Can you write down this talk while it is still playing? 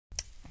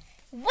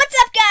What's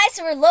up, guys?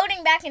 So we're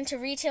loading back into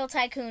Retail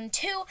Tycoon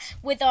 2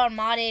 with our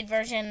modded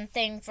version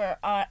thing for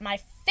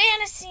my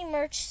fantasy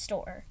merch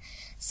store.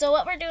 So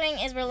what we're doing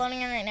is we're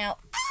loading in right now.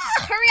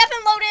 Hurry up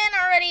and load in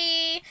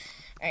already!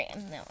 Alright,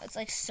 no, it's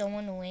like so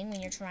annoying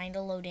when you're trying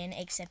to load in,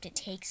 except it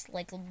takes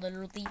like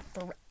literally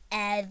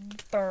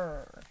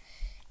forever.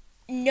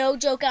 No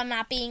joke, I'm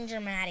not being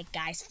dramatic,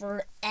 guys.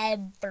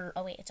 Forever.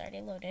 Oh wait, it's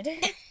already loaded.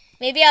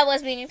 Maybe I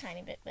was being a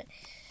tiny bit, but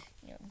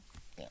you know.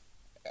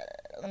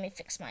 Let me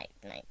fix my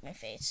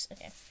face.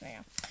 Okay, there we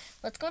go.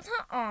 Let's go to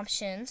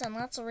options and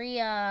let's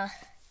load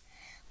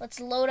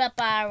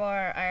up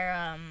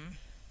our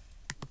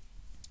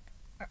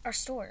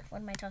store.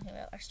 What am I talking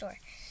about? Our store.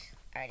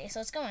 Alrighty, so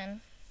let's go in.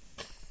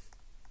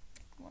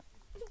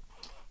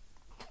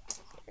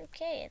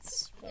 Okay,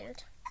 it's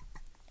weird.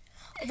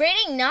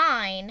 Rating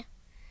 9.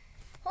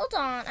 Hold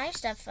on, I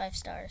used to have 5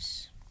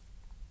 stars.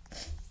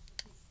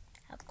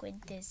 How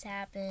could this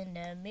happen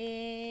to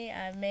me?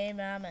 I've made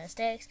my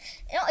mistakes.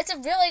 You know, it's a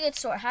really good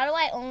store. How do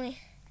I only...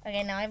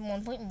 Okay, now I have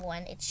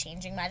 1.1. It's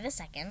changing by the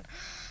second.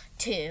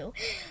 2,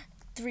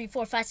 3,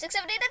 4, 5, 6,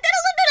 7, 8, 9, 10,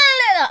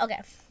 11. Okay.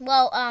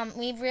 Well,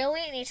 we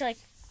really need to, like...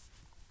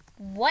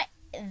 What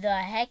the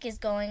heck is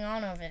going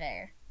on over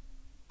there?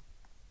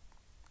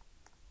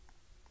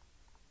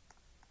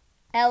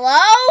 Hello?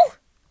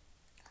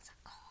 That's a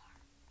car.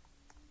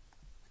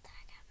 What the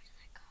heck happened to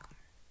that car?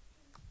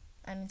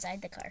 I'm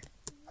inside the car.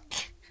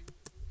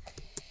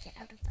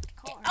 Out of that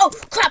car. Oh,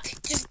 crap!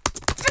 Just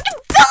freaking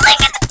building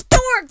in the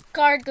door!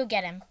 Guard, go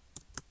get him.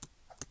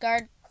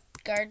 Guard,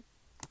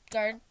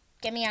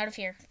 get me out of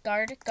here.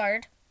 Guard.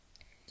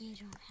 You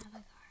don't have a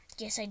guard.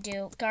 Yes, I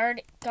do.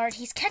 Guard,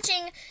 he's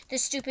catching the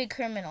stupid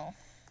criminal.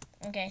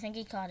 Okay, I think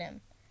he caught him.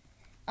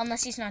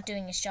 Unless he's not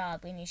doing his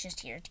job and he's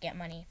just here to get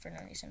money for no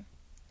reason.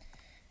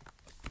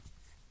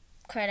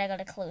 Crap, I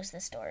gotta close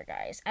this door,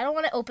 guys. I don't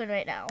want to open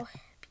right now.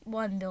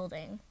 One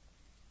building.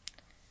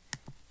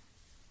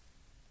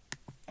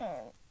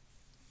 Oh.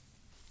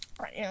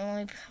 Alright, let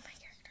me put my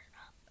character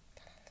up.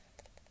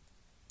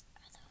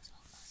 Are those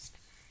all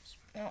customers?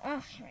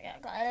 Oh my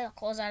god, I'll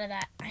close out of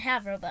that. I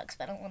have Robux,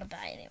 but I don't want to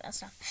buy any of that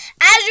stuff.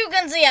 As you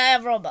can see, I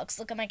have Robux.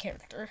 Look at my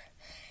character.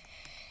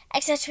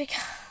 Except we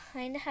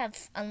kind of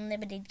have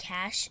unlimited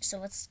cash, so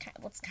what's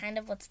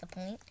the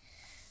point?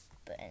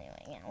 But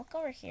anyway, yeah, look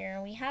over here.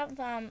 We have,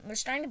 we're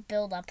starting to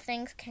build up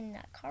things. Can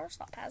that car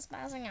stop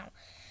passing out?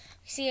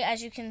 See,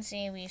 as you can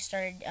see, we've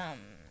started,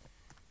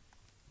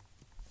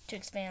 to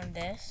expand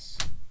this.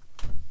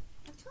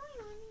 What's going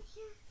on in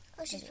here?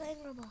 Oh, she's playing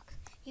Roblox.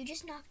 You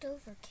just knocked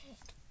over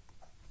Kate.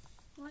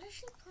 What is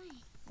she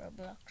playing?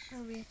 Roblox. A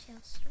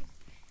retail store.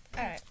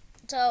 Alright,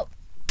 so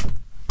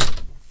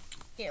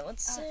yeah,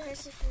 let's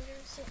Chris, if you're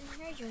gonna sit in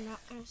here, you're not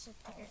gonna sit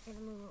there. You're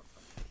gonna move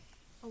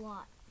over. A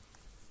lot.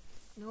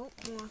 Nope,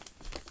 more.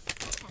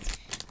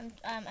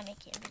 I'm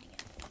making a video.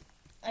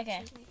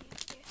 Okay.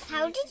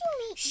 How did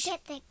you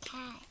get the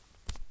cat?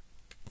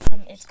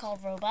 It's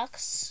called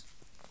Robux.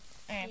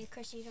 Hey,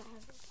 Chris, you don't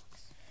have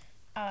Robux.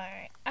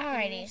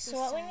 Alrighty. So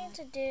what we need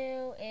to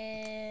do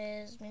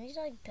is we need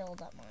to like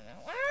build up more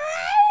now.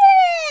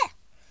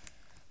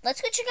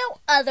 Let's go check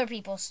out other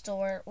people's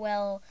store.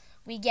 Well,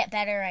 we get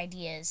better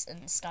ideas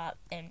and stop,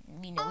 and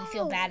we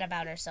feel bad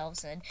about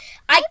ourselves. And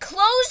I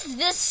closed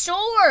this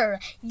store.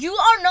 You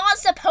are not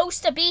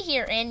supposed to be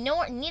here, and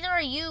neither are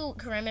you,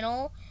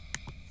 criminal.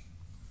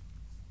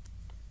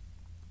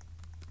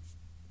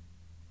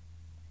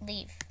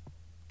 Leave.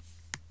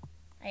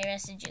 I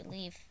arrested you.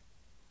 Leave.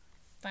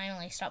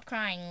 Finally, stop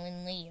crying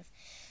and leave.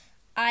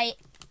 The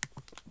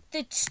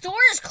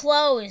store is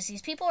closed.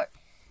 These people are...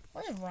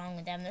 What is wrong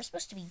with them? They're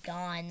supposed to be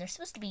gone. They're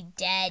supposed to be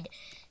dead.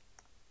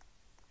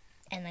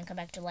 And then come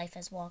back to life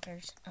as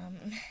walkers.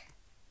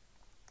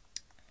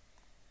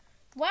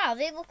 Wow,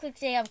 they look like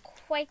they have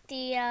quite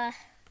the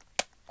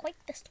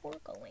store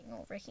going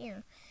over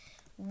here.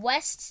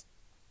 West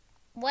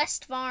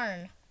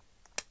Varn.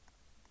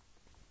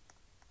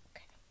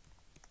 Okay.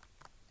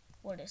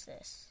 What is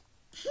this?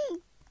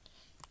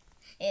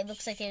 It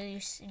looks like it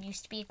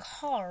used to be a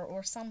car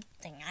or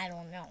something. I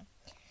don't know.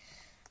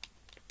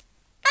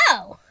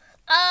 Oh,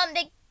 I'm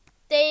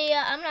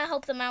gonna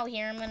help them out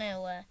here. I'm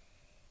gonna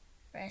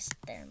arrest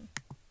them.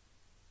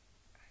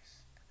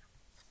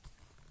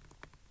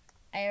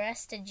 I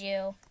arrested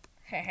you.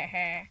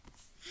 I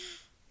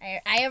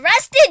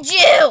arrested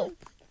you.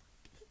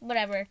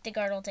 Whatever. The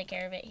guard will take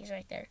care of it. He's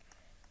right there.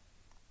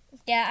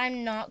 Yeah,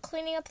 I'm not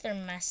cleaning up their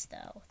mess,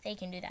 though. They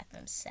can do that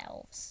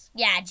themselves.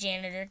 Yeah,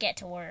 janitor, get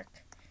to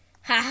work.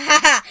 Ha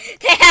ha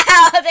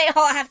ha! They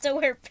all have to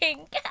wear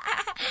pink.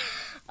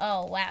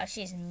 Oh, wow,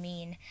 she's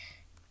mean.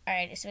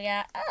 Alright, so we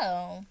got...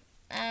 Oh.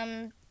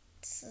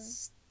 This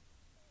is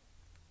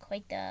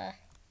quite the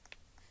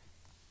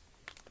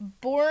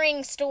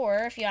boring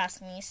store, if you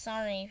ask me.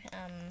 Sorry,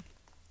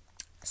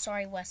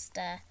 sorry, West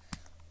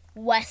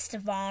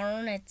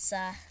Varn. It's,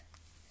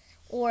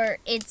 or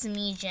it's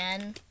me,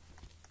 Jen.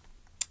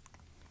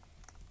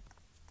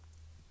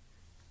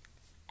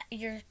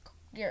 Your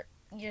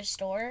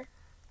store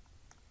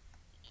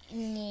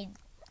need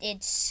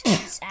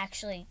it's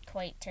actually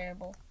quite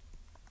terrible.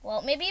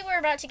 Well, maybe we're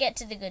about to get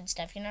to the good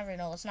stuff. You never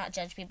know. Let's not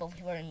judge people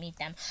before we meet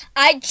them.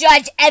 I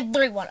judge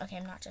everyone. Okay,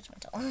 I'm not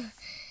judgmental.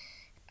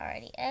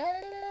 Alrighty.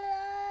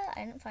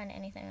 I didn't find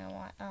anything I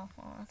want. Oh,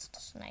 well, that's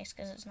just nice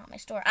because it's not my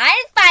store.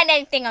 I didn't find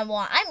anything I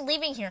want. I'm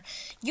leaving here.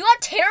 You have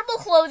terrible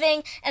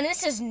clothing, and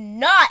this is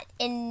not,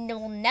 and it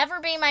will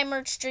never be my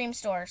merch dream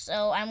store.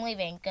 So I'm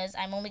leaving because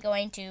I'm only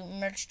going to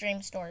merch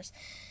dream stores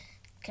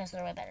because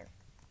they're way better.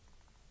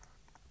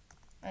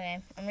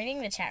 Okay, I'm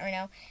reading the chat right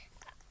now.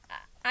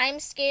 I'm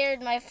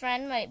scared my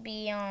friend might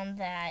be on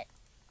that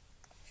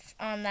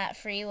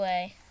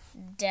freeway,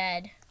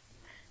 dead.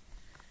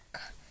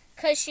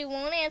 'Cause she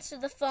won't answer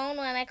the phone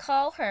when I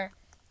call her.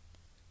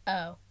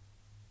 Oh.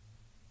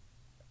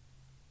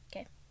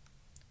 Okay.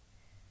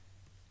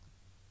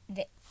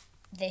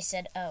 They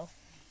said oh.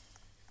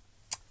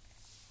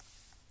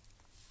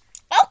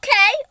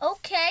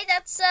 Okay,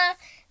 that's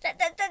that's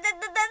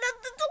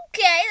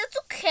okay. That's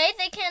okay.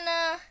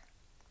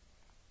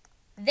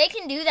 They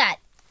can do that.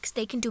 'Cause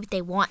they can do what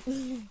they want.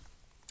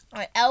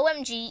 Alright,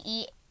 OMG,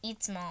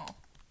 eat small.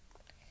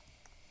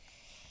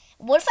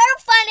 What if I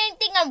don't find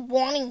anything I'm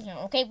wanting here,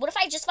 okay? What if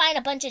I just find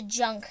a bunch of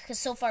junk? Because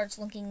so far it's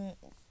looking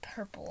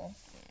purple.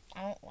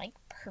 I don't like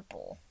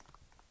purple.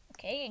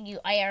 Okay,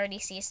 I already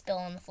see a spill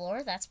on the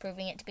floor. That's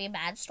proving it to be a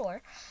bad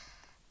store.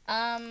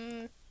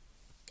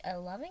 A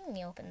loving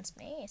the open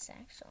space,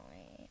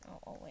 actually.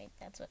 Oh wait,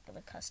 that's what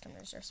the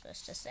customers are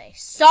supposed to say.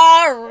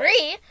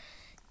 Sorry!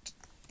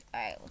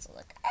 Alright, let's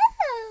look.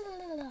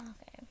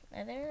 Okay.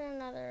 Is there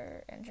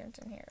another entrance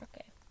in here?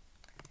 Okay.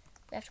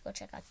 We have to go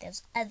check out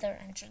those other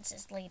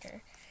entrances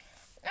later.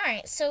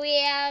 Alright, so we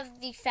have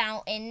the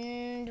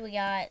fountain. We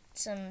got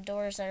some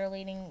doors that are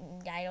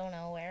leading, I don't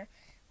know where.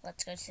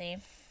 Let's go see.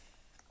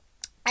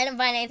 I didn't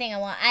find anything I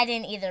want. I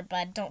didn't either,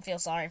 but don't feel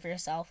sorry for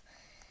yourself.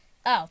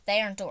 Oh,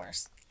 they aren't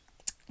doors.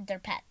 They're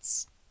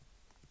pets.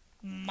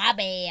 My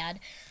bad.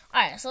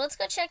 Alright, so let's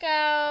go check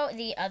out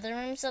the other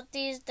rooms that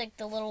like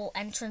the little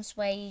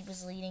entranceway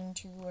was leading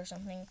to or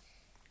something.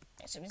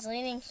 So it was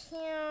leading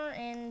here,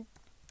 and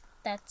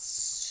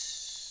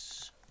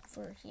that's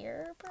over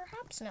here,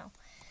 perhaps? No.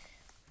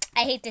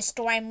 I hate this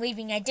store. I'm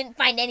leaving. I didn't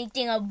find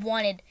anything I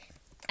wanted.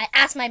 I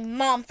asked my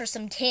mom for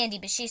some candy,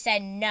 but she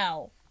said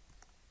no.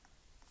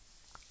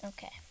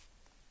 Okay.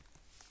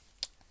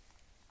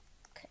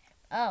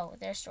 Oh,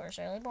 their store is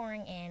really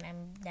boring, and I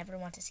never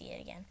want to see it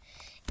again.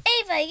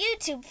 Ava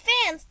YouTube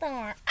fan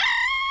store.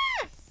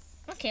 Ah!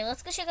 Okay,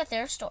 let's go check out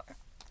their store.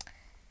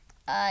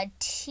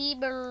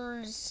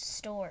 Tiber's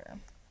store.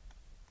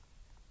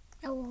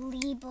 No,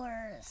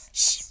 Lieber's.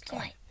 Shh,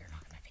 quiet. You're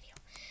not in my video.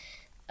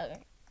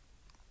 Okay.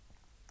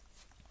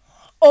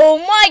 Oh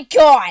my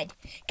god!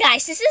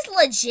 Guys, this is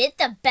legit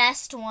the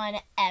best one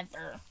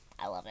ever.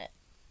 I love it.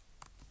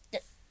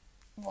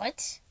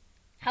 What?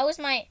 How is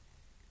my...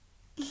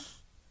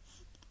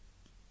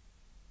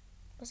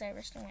 Was I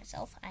risking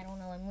myself? I don't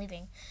know. I'm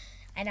leaving.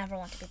 I never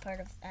want to be part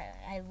of...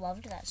 I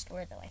loved that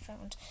store, though. I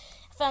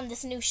found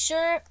this new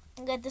shirt.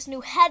 I got this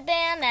new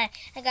headband. I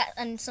got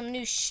some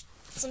new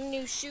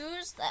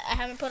shoes that I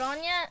haven't put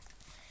on yet.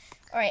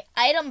 Alright,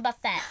 item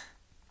buffet.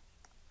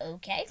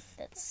 Okay,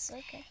 that's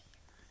okay.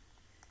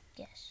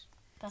 Yes,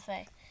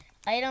 buffet.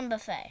 Item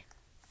buffet.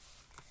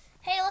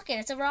 Hey, look it,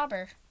 it's a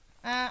robber.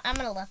 I'm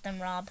gonna let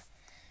them rob.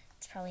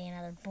 It's probably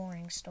another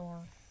boring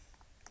store.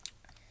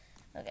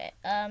 Okay,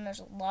 there's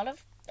a lot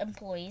of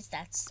employees,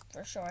 that's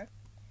for sure.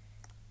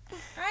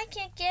 I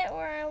can't get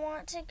where I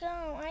want to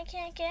go. I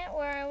can't get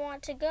where I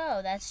want to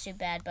go. That's too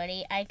bad,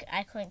 buddy. I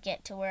couldn't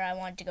get to where I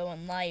want to go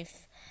in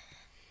life.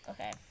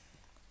 Okay.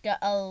 Got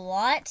a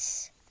lot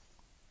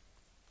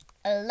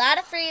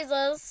of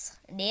freezers.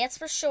 That's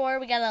for sure.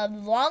 We got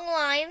long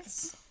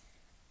lines.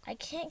 I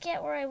can't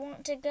get where I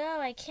want to go.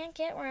 I can't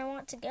get where I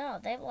want to go.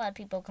 They have a lot of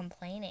people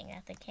complaining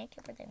that they can't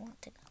get where they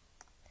want to go.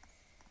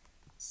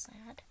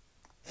 Sad.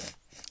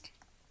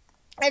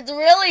 It's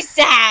really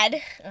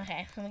sad.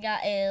 Okay, we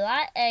got a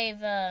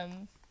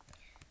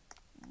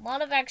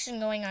lot of action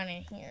going on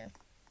in here.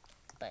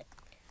 But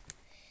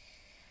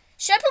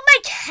should I put my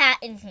cat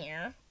in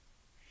here?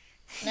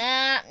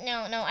 Nah,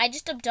 no. I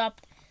just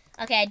adopted.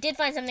 Okay, I did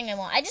find something I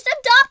want. I just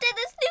adopted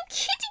this new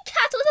kitty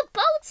cat with a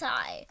bow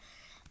tie.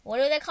 What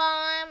do they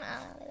call him?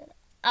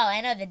 Oh,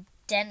 I know the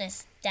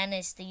Dennis,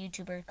 the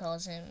YouTuber,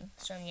 calls him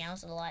Sir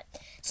Meows a lot.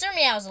 Sir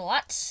Meows a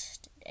lot.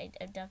 I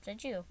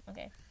adopted you.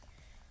 Okay.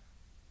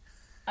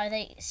 Are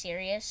they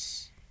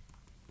serious?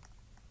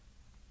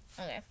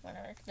 Okay,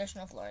 whatever. There's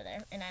no floor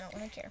there, and I don't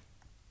really care.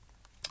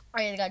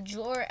 Alright, they got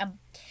jewelry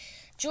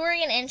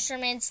and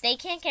instruments. They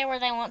can't get where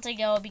they want to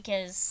go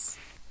because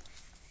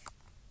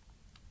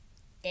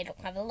they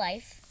don't have a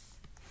life.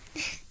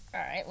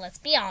 Alright, let's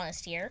be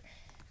honest here.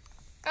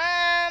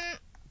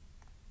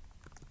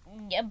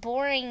 Yeah,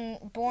 boring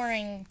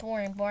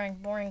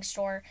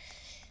store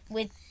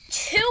with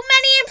too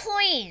many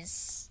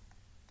employees.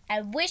 I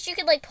wish you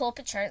could like pull up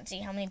a chart and see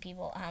how many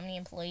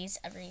employees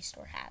every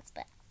store has,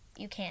 but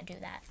you can't do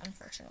that,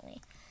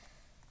 unfortunately,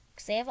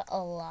 because they have a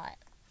lot.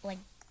 Like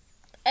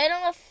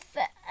item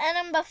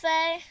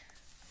buffet.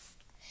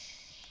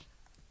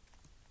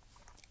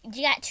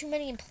 you got too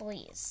many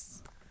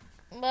employees.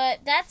 But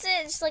that's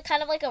it. It's like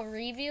kind of like a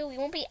review. We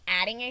won't be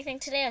adding anything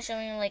today. I'm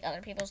showing you like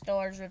other people's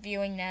stores,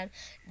 reviewing them,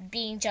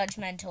 being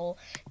judgmental.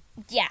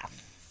 Yeah.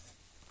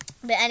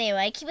 But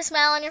anyway, keep a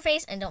smile on your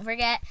face and don't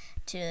forget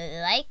to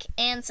like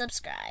and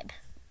subscribe.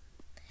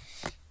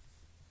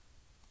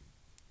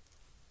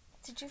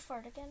 Did you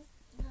fart again?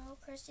 No,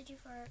 Chris, did you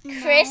fart?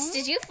 Chris,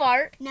 did you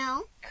fart?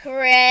 No.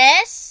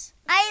 Chris?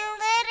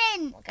 I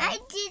didn't. Okay. I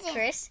didn't.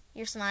 Chris,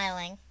 you're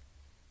smiling.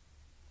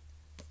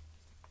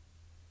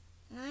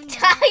 I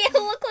know.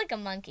 You look like a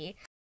monkey.